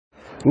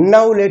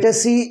Now let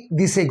us see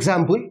this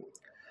example.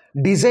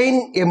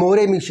 Design a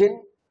Moore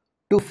machine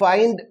to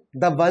find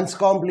the ones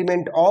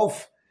complement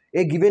of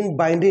a given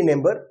binary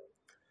number.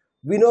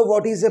 We know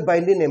what is a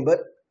binary number.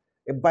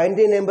 A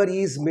binary number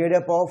is made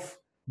up of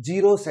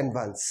zeros and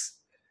ones.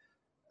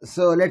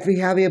 So let me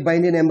have a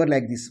binary number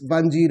like this,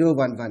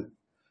 1011.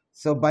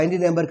 So binary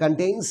number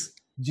contains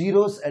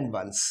zeros and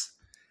ones.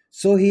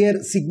 So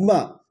here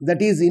sigma,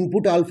 that is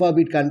input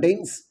alphabet,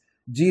 contains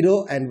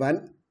 0 and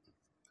 1.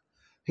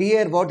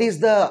 Here what is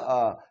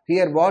the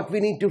what we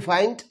need to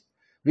find?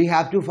 We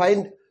have to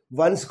find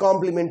ones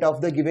complement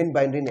of the given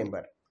binary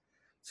number.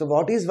 So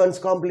what is ones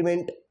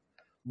complement?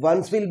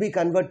 Ones will be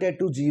converted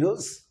to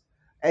zeros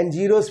and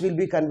zeros will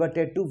be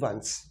converted to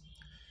ones.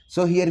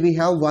 So here we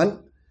have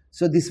 1.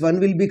 So this 1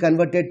 will be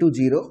converted to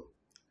 0.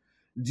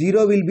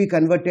 0 will be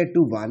converted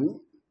to 1.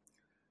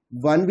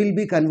 1 will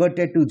be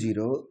converted to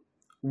 0.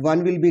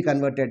 1 will be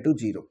converted to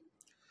 0.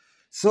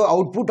 So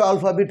output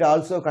alphabet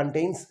also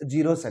contains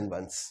zeros and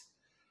ones.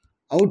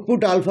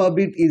 Output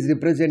alphabet is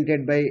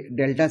represented by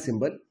delta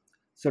symbol.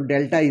 So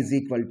delta is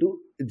equal to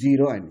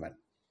 0 and 1.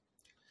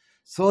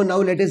 So now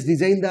let us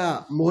design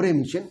the Moore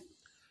machine.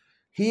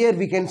 Here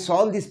we can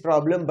solve this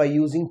problem by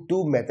using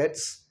two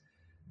methods.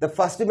 The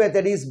first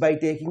method is by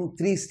taking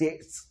 3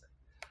 states.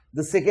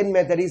 The second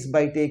method is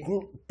by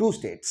taking 2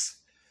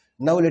 states.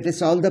 Now let us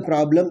solve the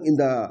problem in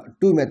the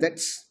two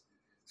methods.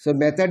 So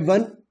method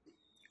 1,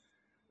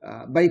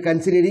 by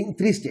considering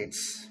 3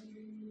 states.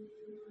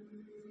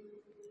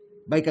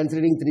 By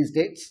considering 3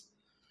 states,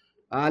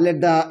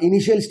 let the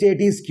initial state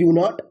is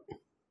Q0.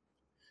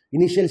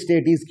 Initial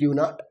state is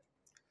Q0.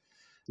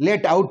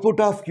 Let output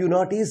of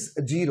Q0 is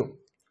 0.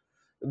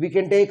 We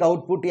can take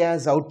output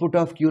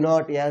of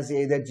Q0 as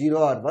either 0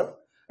 or 1.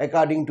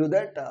 According to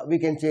that, we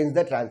can change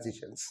the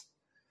transitions.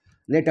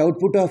 Let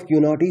output of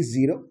Q0 is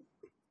 0.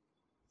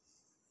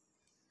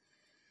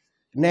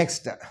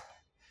 Next,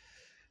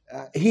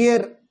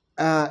 here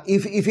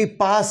if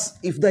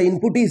the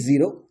input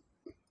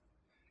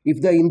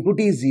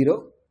is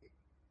 0,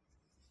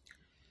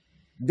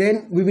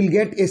 then we will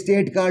get a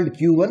state called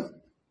Q1.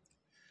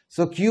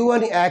 So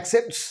Q1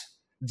 accepts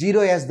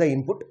 0 as the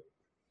input.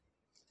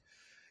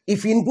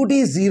 If input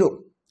is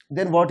 0,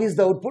 then what is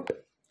the output?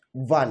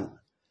 1.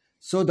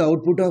 So the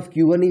output of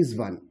Q1 is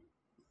 1.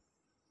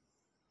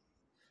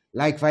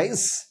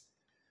 Likewise,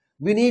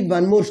 we need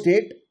one more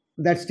state.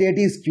 That state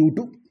is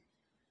Q2.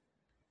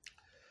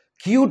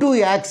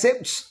 Q2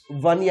 accepts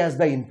 1 as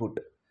the input.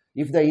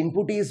 If the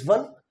input is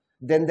 1,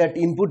 then that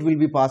input will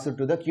be passed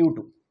to the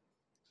Q2.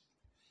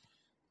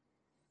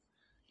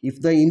 If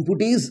the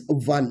input is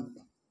 1.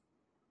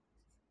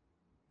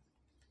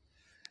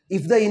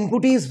 If the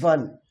input is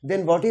 1,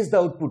 then what is the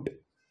output?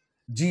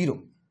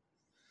 0.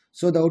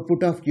 So the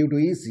output of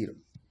Q2 is 0.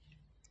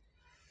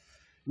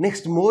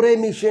 Next, Moore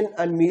machine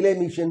and Mealy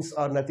machines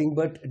are nothing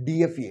but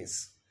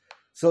DFAs.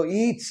 So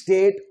each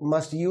state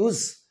must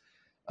use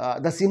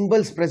the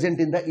symbols present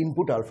in the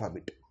input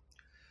alphabet.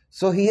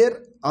 So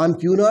here on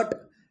Q0,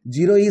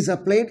 0 is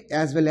applied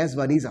as well as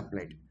 1 is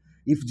applied.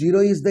 If 0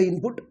 is the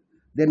input,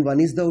 then 1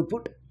 is the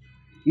output.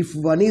 If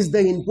 1 is the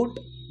input,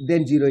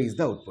 then 0 is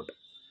the output.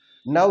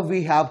 Now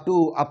we have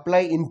to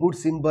apply input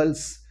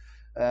symbols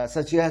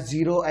such as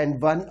 0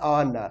 and 1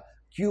 on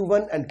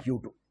Q1 and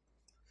Q2.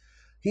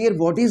 Here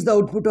what is the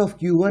output of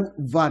Q1?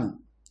 1.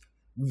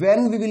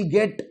 When we will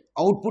get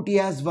output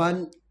as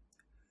 1,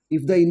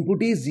 if the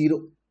input is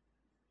 0.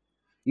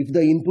 If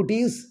the input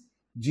is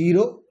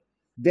 0,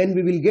 then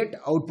we will get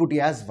output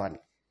as 1.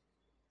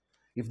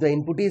 If the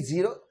input is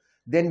 0,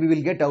 then we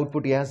will get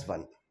output as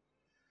 1.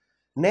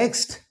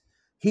 Next,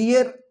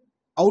 here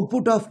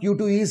output of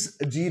Q2 is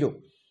 0.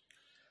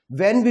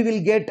 When we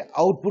will get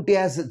output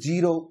as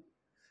 0,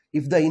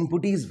 if the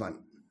input is 1.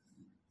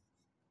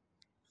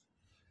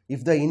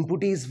 If the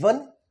input is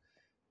 1,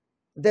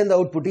 then the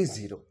output is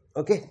 0.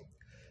 Okay.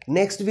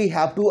 Next, we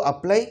have to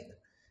apply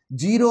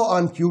 0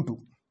 on Q2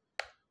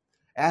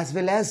 as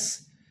well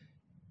as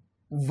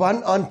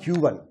 1 on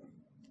Q1.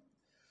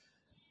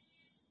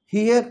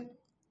 Here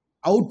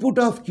output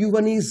of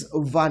Q1 is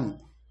 1.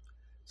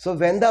 So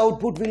when the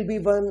output will be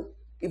 1,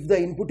 if the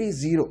input is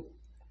 0.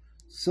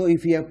 So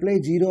if we apply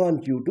 0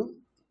 on Q2,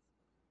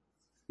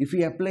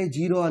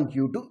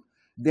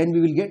 then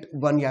we will get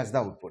 1 as the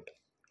output.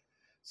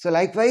 So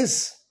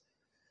likewise,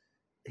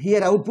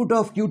 here output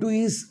of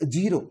Q2 is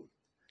 0.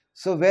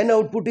 So when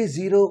output is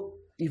 0,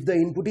 if the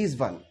input is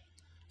 1.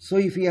 So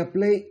if we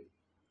apply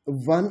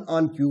 1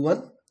 on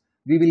Q1,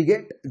 we will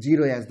get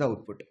 0 as the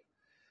output.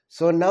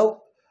 So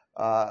now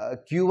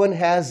Q1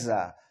 has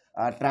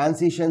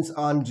transitions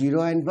on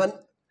 0 and 1.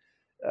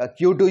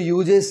 Q2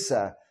 uses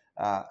a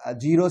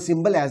 0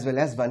 symbol as well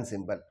as 1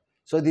 symbol.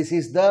 So this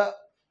is the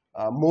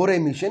Moore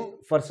machine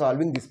for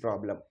solving this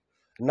problem.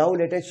 Now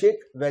let us check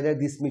whether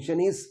this machine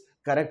is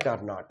correct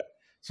or not.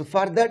 So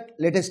for that,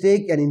 let us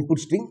take an input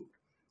string.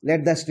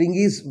 Let the string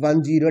is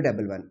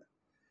 1011.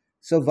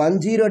 So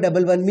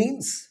 1011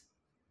 means,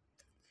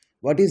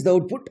 what is the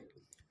output?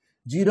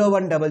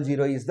 0100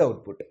 is the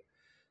output.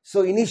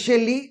 So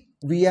initially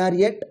we are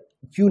at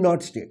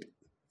Q0 state.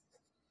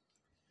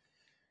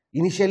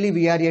 Initially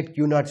we are at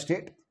Q0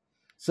 state.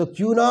 So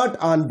Q0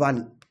 on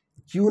 1,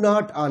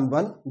 Q0 on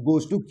 1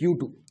 goes to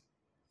Q2.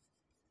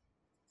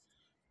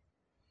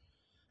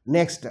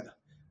 Next,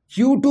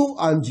 Q2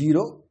 on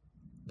 0,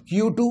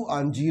 Q2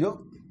 on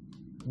 0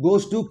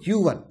 goes to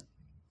Q1.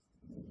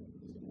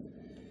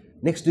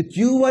 Next,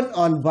 Q1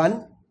 on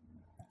 1,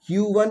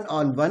 Q1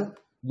 on 1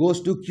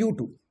 goes to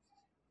Q2.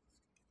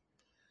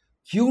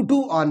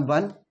 Q2 on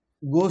 1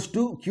 goes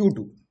to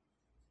Q2.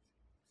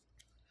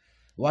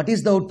 What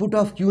is the output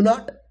of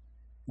Q0?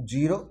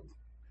 0.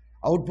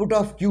 Output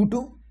of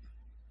Q2?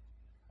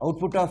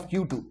 Output of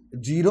Q2,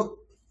 0.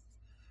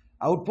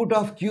 Output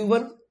of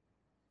Q1?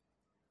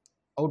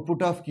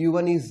 Output of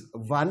Q1 is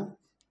 1.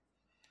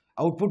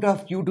 Output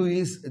of Q2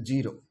 is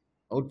 0.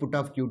 Output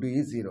of Q2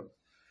 is 0.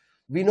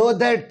 We know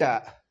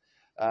that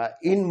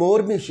in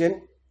Moore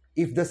mission,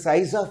 if the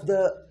size of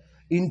the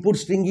input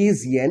string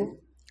is n,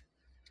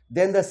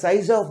 then the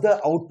size of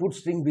the output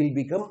string will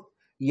become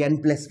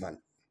n plus 1.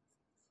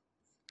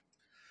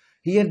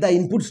 Here the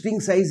input string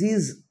size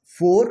is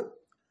 4,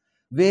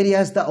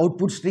 whereas the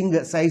output string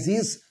size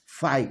is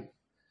 5.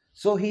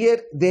 So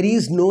here there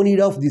is no need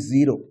of this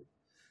 0.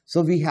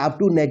 So we have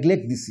to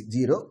neglect this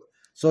 0.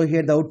 So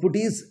here the output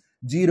is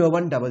 0,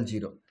 1, 0,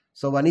 0.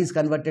 So 1 is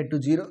converted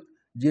to 0,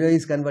 0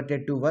 is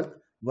converted to 1,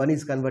 1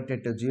 is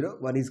converted to 0,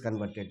 1 is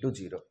converted to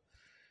 0.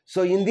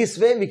 So in this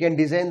way we can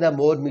design the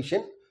Moore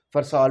mission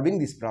for solving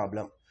this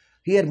problem.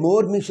 Here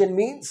Moore mission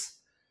means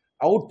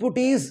output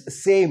is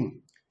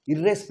same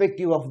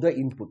irrespective of the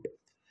input.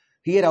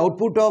 Here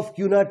output of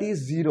Q0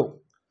 is 0,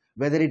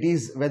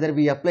 whether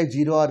we apply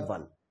 0 or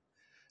 1.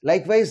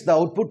 Likewise the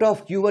output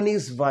of Q1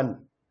 is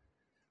 1,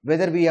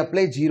 whether we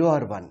apply 0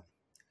 or 1.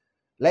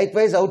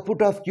 Likewise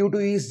output of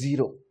Q2 is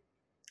 0,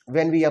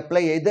 when we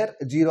apply either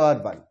 0 or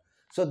 1.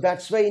 So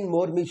that's why in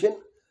Moore mission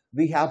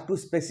we have to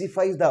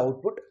specify the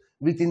output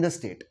within the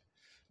state.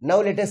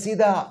 Now let us see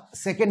the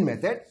second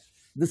method.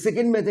 The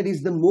second method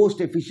is the most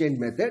efficient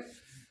method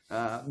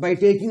by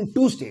taking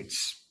two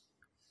states.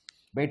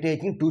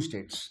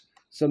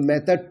 So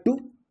method 2,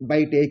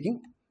 by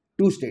taking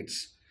two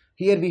states.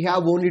 Here we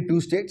have only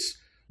two states.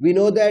 We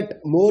know that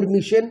Moore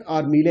mission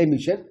or Mealy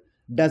mission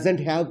doesn't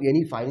have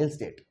any final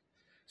state.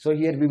 So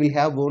here we will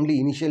have only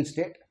initial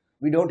state.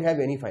 We don't have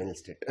any final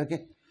state.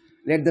 Okay.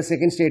 Let the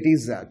second state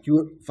is let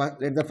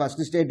the first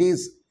state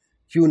is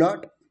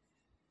Q0.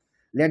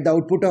 Let the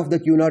output of the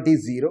Q0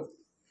 is 0.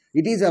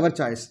 It is our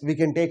choice. We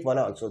can take 1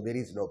 also. There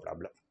is no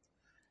problem.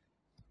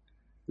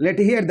 Let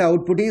here the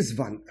output is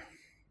 1.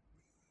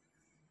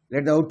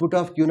 Let the output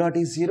of Q0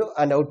 is 0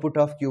 and output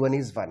of Q1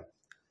 is 1.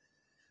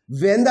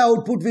 When the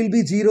output will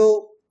be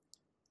 0?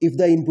 If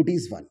the input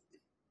is 1.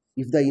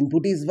 If the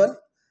input is 1,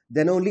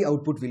 then only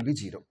output will be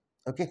 0.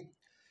 Okay.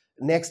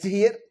 Next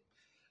here,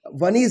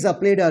 1 is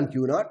applied on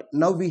Q0.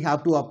 Now we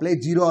have to apply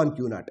 0 on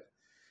Q0.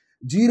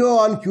 0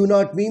 on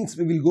Q0 means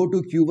we will go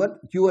to Q1.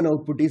 Q1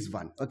 output is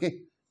 1. Okay.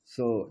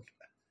 So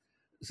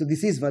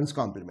this is 1's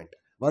complement.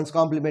 1's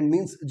complement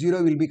means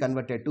 0 will be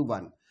converted to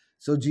 1.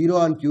 So 0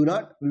 on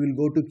Q0, we will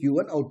go to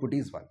Q1, output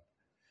is 1.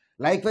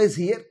 Likewise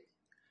here,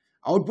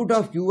 output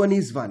of Q1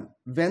 is 1.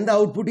 When the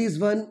output is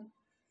 1,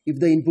 if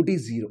the input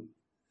is 0.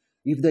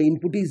 If the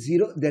input is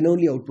 0, then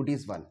only output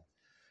is 1.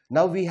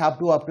 Now we have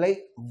to apply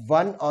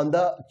 1 on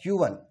the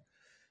Q1.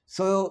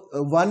 So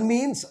 1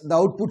 means the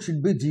output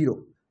should be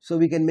 0. So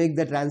we can make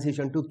the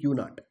transition to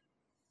Q0.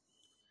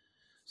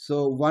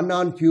 So 1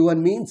 on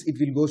Q1 means it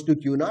will goes to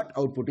Q0,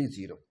 output is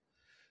 0.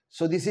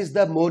 So this is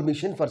the Moore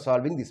mission for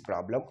solving this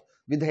problem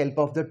with the help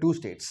of the two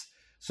states.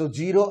 So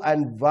 0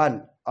 and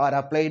 1 are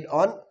applied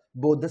on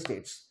both the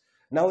states.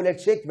 Now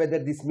let's check whether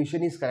this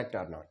mission is correct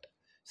or not.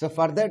 So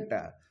for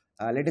that,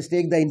 let us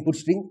take the input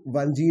string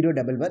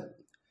 1011.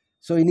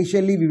 So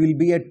initially we will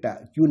be at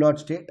Q0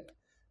 state.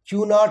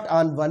 Q0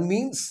 on 1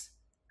 means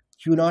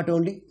Q0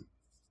 only.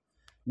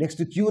 Next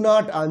to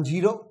Q0 on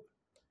 0,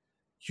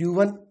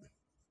 Q1.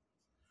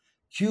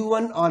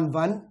 Q1 on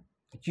 1,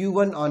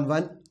 Q1 on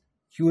 1,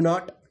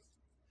 Q0.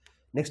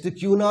 Next to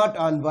Q0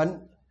 on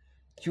 1,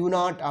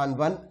 Q0 on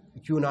 1,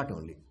 Q0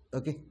 only.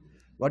 Okay.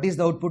 What is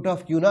the output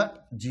of Q0?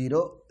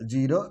 0,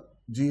 0,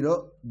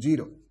 0,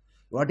 0.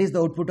 What is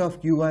the output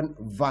of Q1?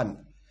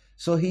 1.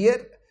 So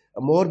here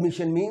Moore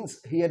mission means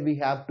here we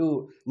have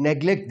to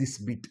neglect this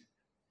bit.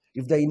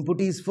 If the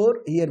input is 4,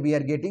 here we are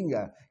getting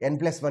n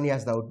plus 1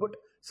 as the output.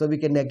 So we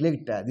can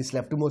neglect this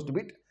leftmost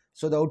bit.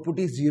 So the output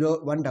is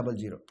 0, 1, 0,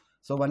 0.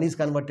 So 1 is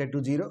converted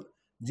to 0,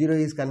 0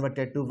 is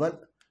converted to 1,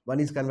 1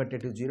 is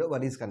converted to 0,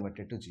 1 is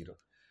converted to 0.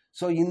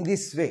 So in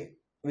this way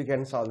we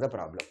can solve the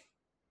problem.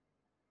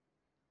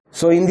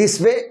 So in this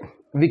way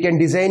we can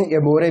design a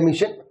Moore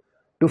mission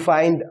to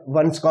find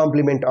 1's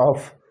complement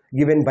of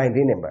given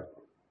binary number.